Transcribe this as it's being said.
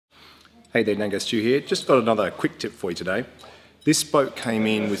Hey there, Nango Stu here. Just got another quick tip for you today. This boat came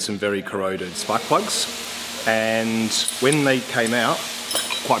in with some very corroded spark plugs, and when they came out,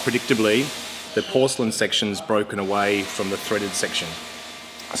 quite predictably, the porcelain section's broken away from the threaded section.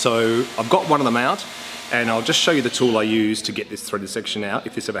 So I've got one of them out, and I'll just show you the tool I use to get this threaded section out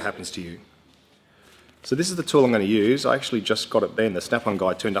if this ever happens to you. So this is the tool I'm going to use. I actually just got it then. The Snap-on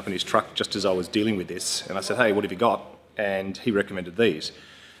guy turned up in his truck just as I was dealing with this, and I said, hey, what have you got? And he recommended these.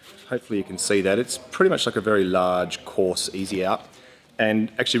 Hopefully you can see that. It's pretty much like a very large, coarse, easy out.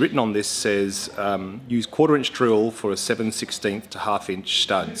 And actually written on this says, use 1/4 inch drill for a 7/16 to 1/2 inch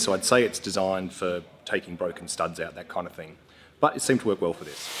stud. So I'd say it's designed for taking broken studs out, that kind of thing. But it seemed to work well for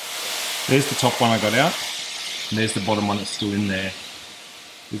this. There's the top one I got out, and there's the bottom one that's still in there.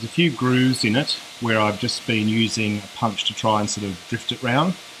 There's a few grooves in it where I've just been using a punch to try and sort of drift it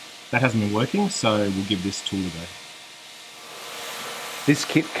round. That hasn't been working, so we'll give this tool a go. This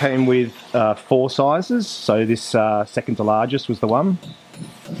kit came with 4 sizes, so this second to largest was the one.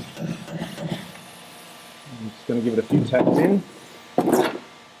 I'm just going to give it a few taps in.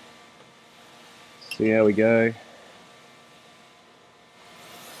 See how we go.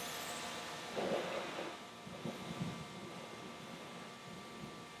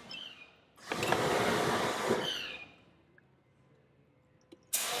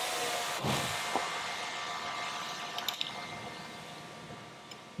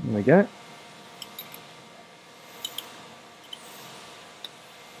 There we go.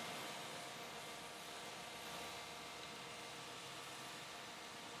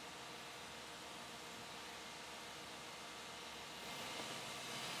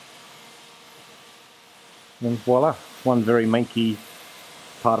 And voila, one very manky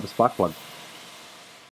part of a spark plug.